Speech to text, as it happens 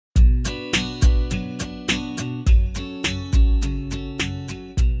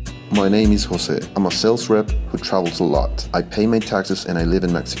My name is Jose. I'm a sales rep who travels a lot. I pay my taxes and I live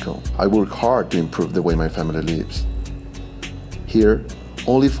in Mexico. I work hard to improve the way my family lives. Here,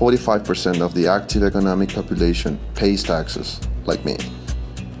 only 45% of the active economic population pays taxes, like me.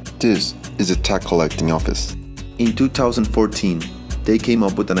 This is a tax collecting office. In 2014, they came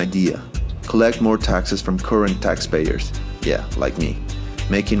up with an idea: collect more taxes from current taxpayers, yeah, like me,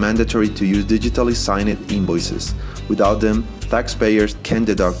 making mandatory to use digitally signed invoices. Without them, taxpayers can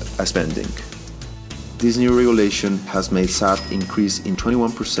deduct a spending. This new regulation has made SAT increase in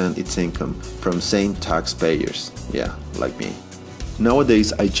 21% its income from same taxpayers, yeah, like me.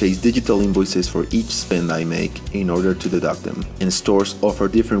 Nowadays, I chase digital invoices for each spend I make in order to deduct them, and stores offer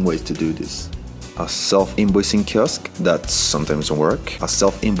different ways to do this. A self-invoicing kiosk that sometimes doesn't work, a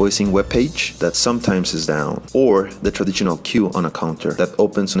self-invoicing webpage that sometimes is down, or the traditional queue on a counter that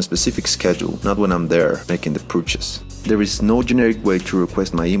opens on a specific schedule, not when I'm there making the purchase. There is no generic way to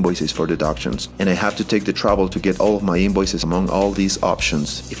request my invoices for deductions, and I have to take the trouble to get all of my invoices among all these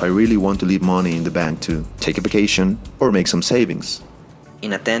options if I really want to leave money in the bank to take a vacation or make some savings.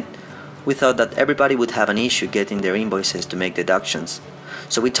 In Atent, we thought that everybody would have an issue getting their invoices to make deductions.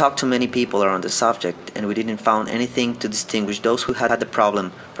 So we talked to many people around the subject, and we didn't find anything to distinguish those who had the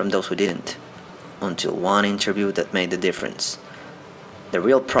problem from those who didn't, until one interview that made the difference. The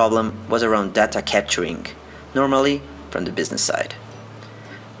real problem was around data capturing, normally from the business side.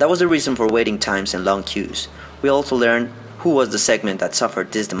 That was the reason for waiting times and long queues. We also learned who was the segment that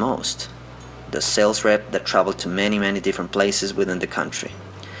suffered this the most: the sales rep that traveled to many different places within the country.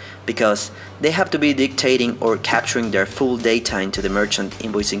 Because they have to be dictating or capturing their full data into the merchant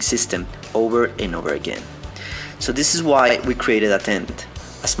invoicing system over and over again. So this is why we created Atent,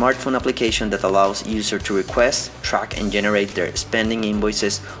 a smartphone application that allows users to request, track and generate their spending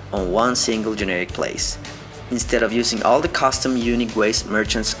invoices on one single generic place. Instead of using all the custom unique ways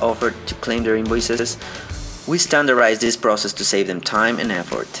merchants offer to claim their invoices, we standardize this process to save them time and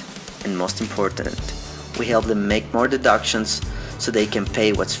effort. And most important, we help them make more deductions so they can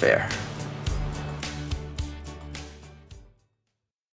pay what's fair.